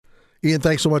Ian,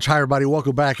 thanks so much. Hi, everybody.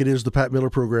 Welcome back. It is the Pat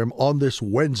Miller Program on this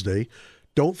Wednesday.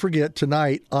 Don't forget,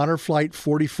 tonight, Honor Flight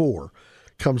 44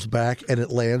 comes back, and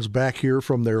it lands back here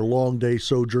from their long day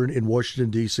sojourn in Washington,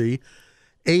 D.C.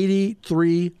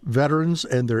 83 veterans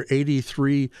and their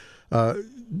 83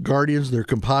 guardians, their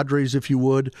compadres, if you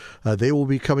would. They will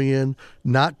be coming in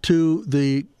not to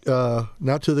the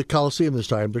Coliseum this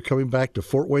time. They're coming back to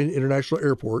Fort Wayne International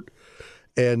Airport.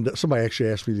 And somebody actually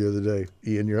asked me the other day,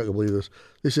 Ian, you're not going to believe this.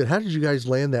 They said, how did you guys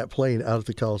land that plane out at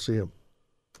the Coliseum?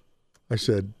 I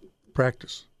said,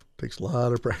 practice. Takes a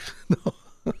lot of practice. No.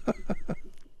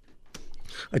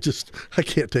 I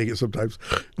can't take it sometimes.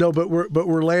 No, but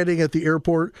we're landing at the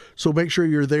airport, so make sure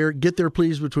you're there. Get there,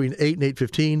 please, between 8 and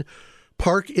 8:15.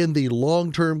 Park in the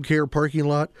long-term care parking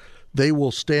lot. They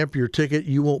will stamp your ticket.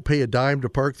 You won't pay a dime to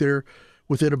park there.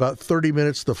 Within about 30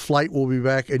 minutes, the flight will be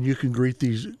back, and you can greet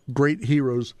these great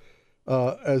heroes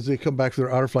as they come back for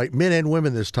their honor flight, men and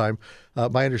women this time.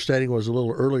 My understanding was a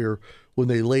little earlier when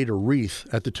they laid a wreath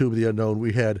at the Tomb of the Unknown,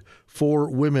 we had 4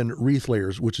 women wreath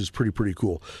layers, which is pretty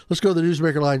cool. Let's go to the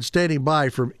Newsmaker line. Standing by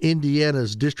from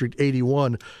Indiana's District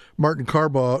 81, Martin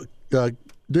Carbaugh.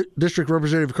 District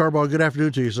Representative Carbaugh, good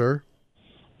afternoon to you, sir.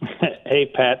 Hey,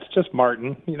 Pat, it's just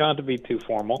Martin. You don't have to be too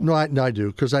formal. No, I do,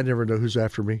 because I never know who's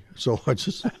after me. So I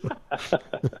just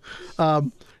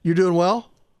you're doing well?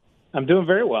 I'm doing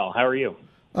very well. How are you?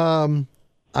 I'm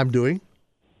doing.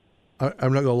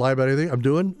 I'm not going to lie about anything.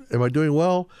 Am I doing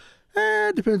well?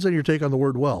 It depends on your take on the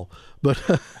word well. But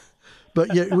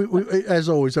yeah, we, as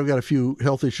always, I've got a few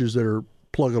health issues that are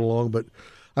plugging along, but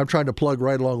I'm trying to plug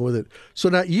right along with it. So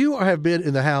now you have been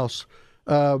in the House.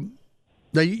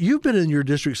 Now, you've been in your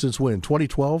district since when,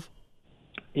 2012?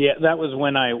 Yeah, that was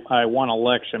when I won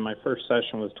election. My first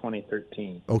session was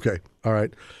 2013. Okay, all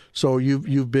right. So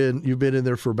you've been in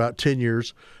there for about 10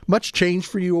 years. Much change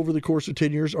for you over the course of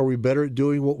 10 years? Are we better at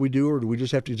doing what we do, or do we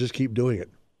just have to just keep doing it?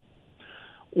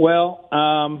 Well,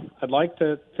 I'd like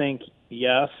to think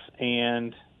yes,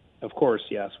 and of course,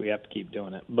 yes, we have to keep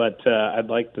doing it. But I'd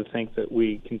like to think that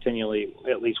we continually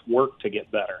at least work to get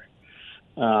better.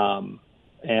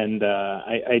 And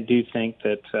I do think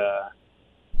that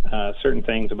certain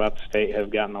things about the state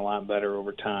have gotten a lot better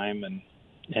over time,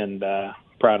 and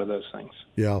proud of those things.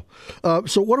 Yeah.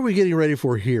 So what are we getting ready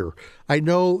for here? I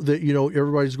know that,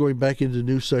 everybody's going back into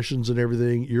new sessions and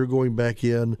everything. You're going back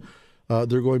in.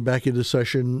 They're going back into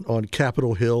session on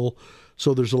Capitol Hill.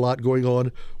 So there's a lot going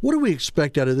on. What do we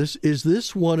expect out of this? Is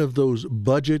this one of those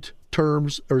budget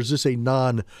terms, or is this a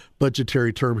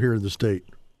non-budgetary term here in the state?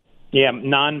 Yeah,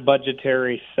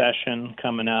 non-budgetary session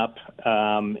coming up.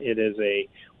 It is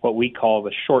what we call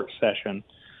the short session.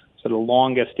 So the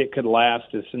longest it could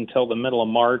last is until the middle of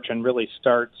March, and really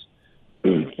starts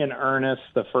in earnest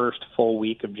the first full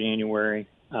week of January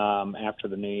after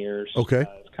the New Year's. Okay.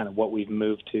 It's kind of what we've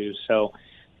moved to. So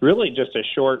really just a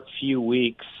short few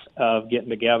weeks of getting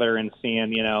together and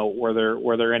seeing, were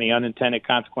there any unintended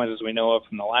consequences we know of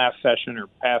from the last session or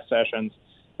past sessions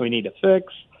that we need to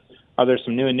fix? Are there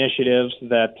some new initiatives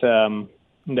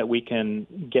that we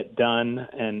can get done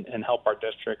and help our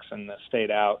districts and the state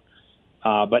out?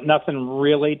 But nothing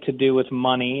really to do with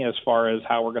money as far as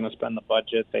how we're going to spend the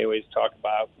budget. They always talk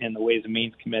about in the Ways and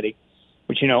Means Committee,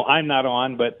 which, I'm not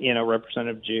on, but,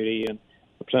 Representative Judy and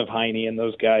Representative Heine and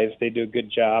those guys, they do a good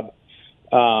job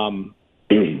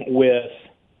with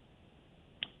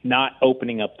not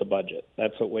opening up the budget.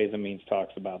 That's what Ways and Means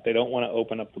talks about. They don't want to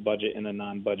open up the budget in a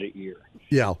non-budget year.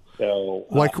 Yeah. So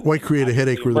why create a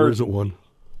headache where there isn't one?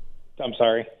 I'm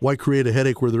sorry? Why create a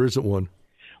headache where there isn't one?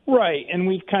 Right, and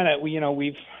we've kind of,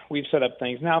 we've set up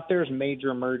things. Now, if there's major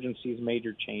emergencies,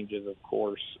 major changes, of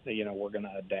course, we're going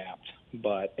to adapt.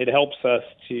 But it helps us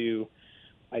to,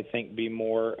 I think, be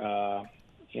more,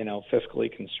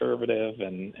 fiscally conservative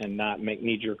and not make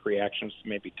knee-jerk reactions to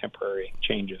maybe temporary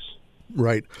changes.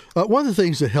 Right. One of the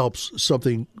things that helps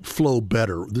something flow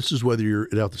better, this is whether you're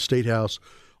at the State House,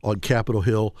 on Capitol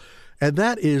Hill, and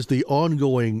that is the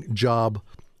ongoing job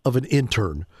of an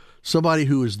intern, somebody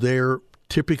who is there,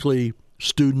 typically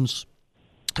students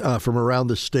from around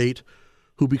the state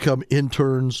who become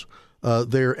interns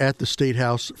there at the State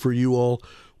House for you all.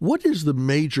 What is the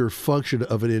major function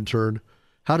of an intern?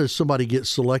 How does somebody get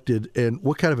selected, and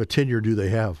what kind of a tenure do they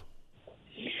have?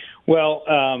 Well,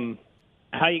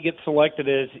 how you get selected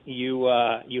is you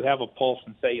have a pulse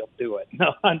and say you'll do it.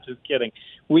 No, I'm just kidding.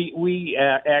 We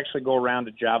actually go around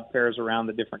to job fairs around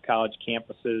the different college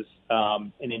campuses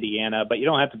in Indiana, but you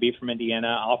don't have to be from Indiana.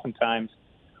 Oftentimes,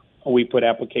 we put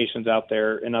applications out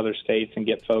there in other states and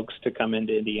get folks to come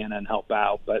into Indiana and help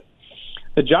out. But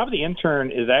the job of the intern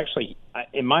is actually,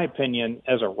 in my opinion,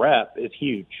 as a rep, is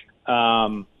huge.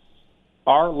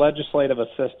 our legislative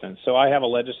assistant. So I have a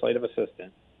legislative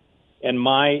assistant, and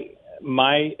my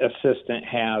assistant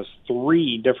has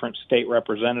 3 different state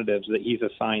representatives that he's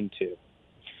assigned to.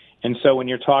 And so when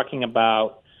you're talking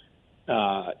about,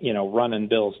 running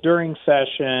bills during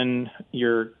session,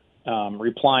 you're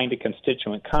replying to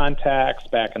constituent contacts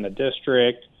back in the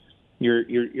district,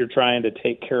 you're trying to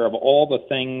take care of all the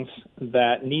things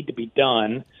that need to be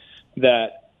done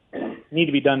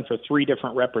for 3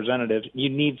 different representatives. You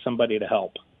need somebody to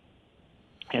help.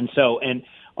 And so,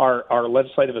 our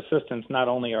legislative assistants not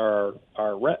only are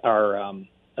our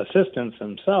assistants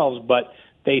themselves, but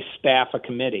they staff a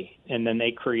committee, and then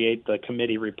they create the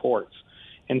committee reports.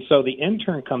 And so the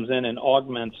intern comes in and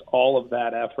augments all of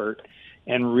that effort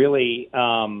and really,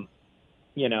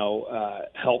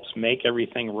 helps make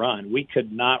everything run. We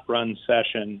could not run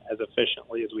session as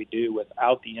efficiently as we do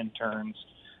without the interns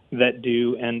that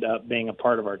do end up being a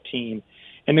part of our team.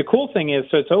 And the cool thing is,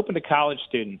 so it's open to college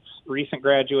students, recent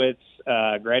graduates,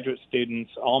 graduate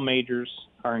students, all majors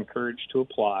are encouraged to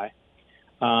apply.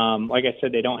 Like I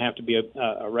said, they don't have to be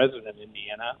a resident in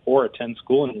Indiana or attend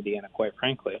school in Indiana, quite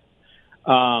frankly.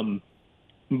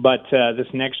 But this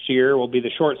next year will be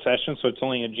the short session, so it's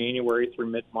only a January through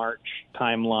mid-March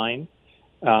timeline.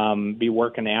 Be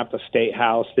working at the State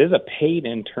House. There's a paid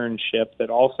internship that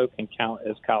also can count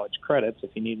as college credits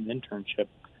if you need an internship.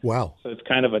 Wow. So it's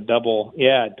kind of a double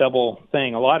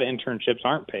thing. A lot of internships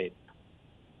aren't paid,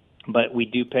 but we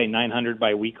do pay $900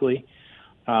 biweekly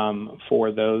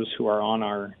for those who are on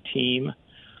our team.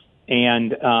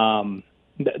 And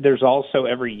there's also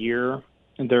every year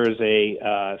there is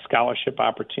a scholarship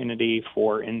opportunity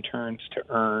for interns to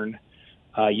earn.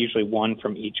 Usually one person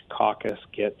from each caucus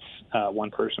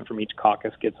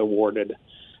gets awarded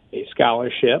a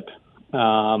scholarship.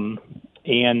 One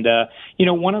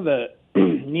of the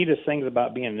neatest things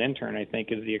about being an intern, I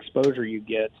think, is the exposure you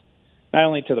get not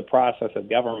only to the process of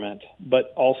government,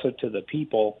 but also to the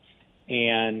people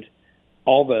and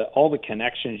all the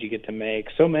connections you get to make.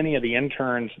 So many of the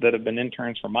interns that have been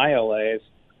interns for my LAs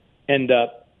end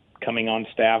up coming on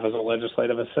staff as a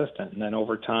legislative assistant, and then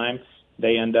over time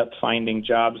they end up finding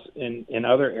jobs in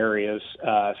other areas,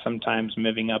 sometimes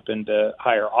moving up into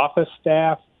higher office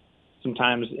staff,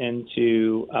 sometimes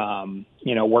into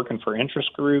working for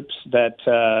interest groups that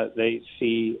they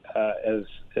see as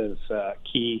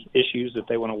key issues that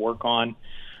they want to work on.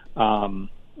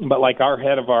 But like our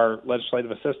head of our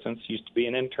legislative assistants used to be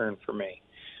an intern for me,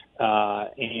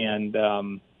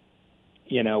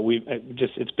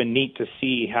 it's been neat to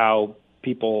see how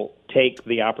people take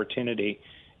the opportunity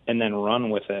and then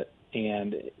run with it.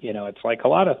 And, it's like a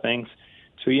lot of things.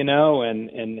 So, and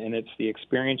it's the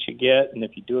experience you get. And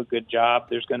if you do a good job,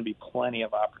 there's going to be plenty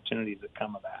of opportunities that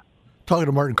come of that. Talking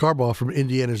to Martin Carbaugh from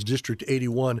Indiana's District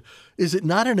 81, is it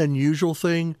not an unusual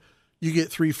thing? You get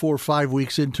 3, 4, 5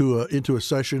 weeks into a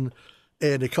session,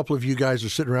 and a couple of you guys are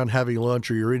sitting around having lunch,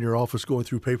 or you're in your office going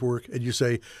through paperwork, and you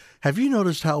say, have you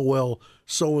noticed how well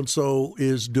so-and-so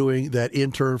is doing, that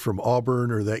intern from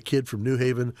Auburn or that kid from New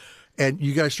Haven? And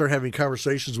you guys start having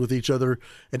conversations with each other,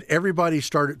 and everybody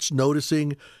starts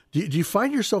noticing. Do you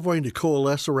find yourself wanting to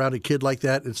coalesce around a kid like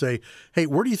that and say, hey,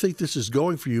 where do you think this is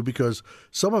going for you? Because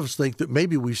some of us think that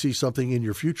maybe we see something in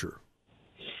your future.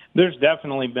 There's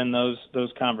definitely been those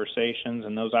conversations,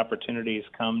 and those opportunities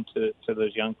come to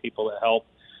those young people that help.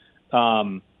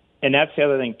 And that's the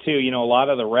other thing, too. A lot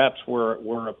of the reps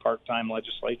were a part-time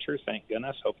legislature, thank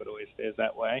goodness. Hope it always stays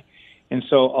that way. And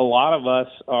so a lot of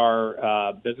us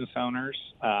are business owners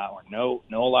or know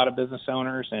a lot of business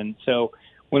owners. And so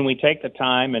when we take the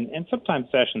time, and sometimes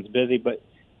session's busy, but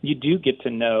you do get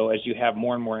to know as you have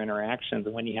more and more interactions.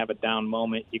 And when you have a down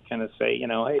moment, you kind of say,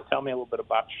 hey, tell me a little bit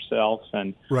about yourself.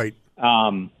 And, right.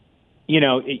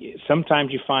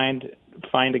 Sometimes you find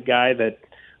a guy that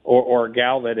or a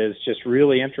gal that is just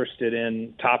really interested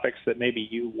in topics that maybe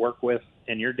you work with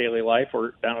in your daily life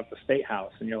or down at the State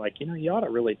House. And you're like, you ought to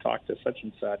really talk to such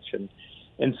and such.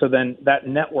 And so then that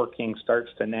networking starts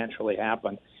to naturally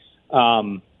happen.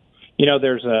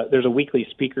 There's a weekly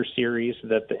speaker series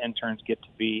that the interns get to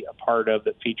be a part of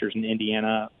that features an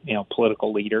Indiana,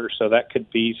 political leader. So that could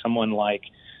be someone like,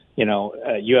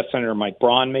 U.S. Senator Mike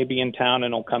Braun may be in town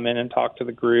and he'll come in and talk to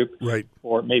the group. Right.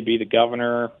 Or it may be the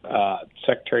governor,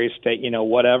 Secretary of State,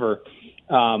 whatever.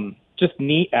 Just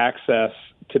neat access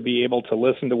to be able to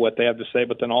listen to what they have to say,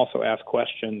 but then also ask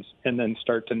questions and then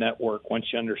start to network once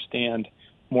you understand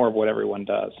more of what everyone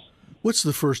does. What's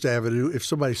the first avenue if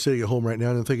somebody's sitting at home right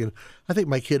now and thinking, I think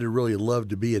my kid would really love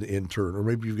to be an intern, or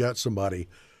maybe you've got somebody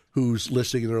who's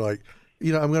listening and they're like, I'm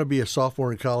going to be a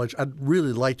sophomore in college. I'd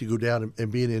really like to go down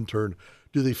and be an intern.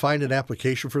 Do they find an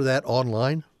application for that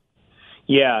online?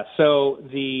 Yeah, so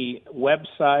the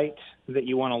website that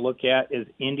you want to look at is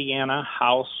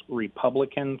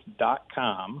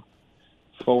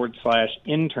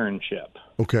IndianaHouseRepublicans.com/internship.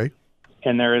 Okay.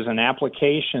 And there is an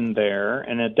application there,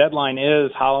 and the deadline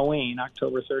is Halloween,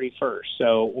 October 31st.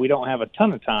 So we don't have a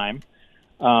ton of time,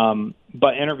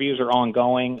 but interviews are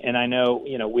ongoing. And I know,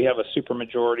 we have a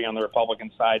supermajority on the Republican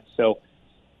side, so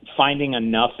finding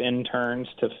enough interns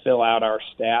to fill out our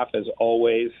staff is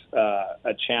always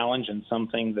a challenge and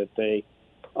something that they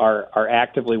are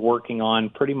actively working on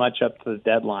pretty much up to the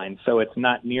deadline. So it's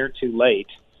not near too late,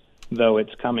 though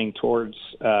it's coming towards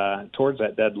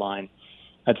that deadline.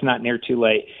 It's not near too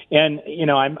late. And,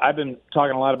 I've been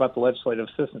talking a lot about the legislative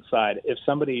assistant side. If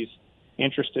somebody's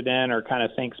interested in or kind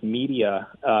of thinks media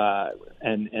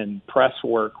and press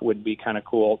work would be kind of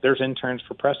cool, there's interns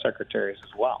for press secretaries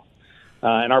as well.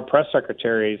 And our press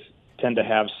secretaries tend to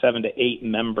have 7 to 8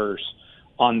 members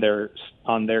on their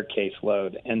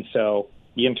caseload. And so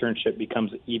the internship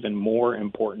becomes even more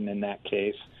important in that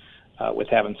case. With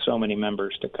having so many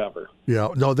members to cover. Yeah,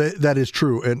 no, that is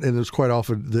true. And it's quite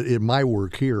often that in my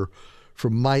work here,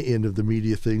 from my end of the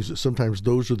media things, that sometimes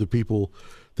those are the people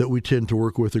that we tend to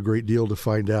work with a great deal to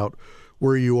find out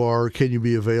where you are, can you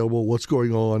be available, what's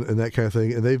going on, and that kind of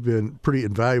thing. And they've been pretty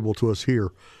invaluable to us here.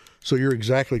 So you're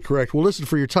exactly correct. Well, listen,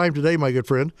 for your time today, my good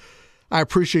friend, I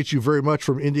appreciate you very much.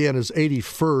 From Indiana's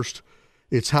 81st,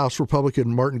 it's House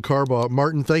Republican Martin Carbaugh.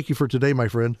 Martin, thank you for today, my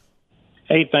friend.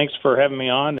 Hey, thanks for having me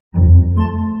on.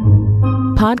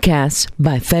 Podcasts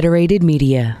by Federated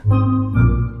Media.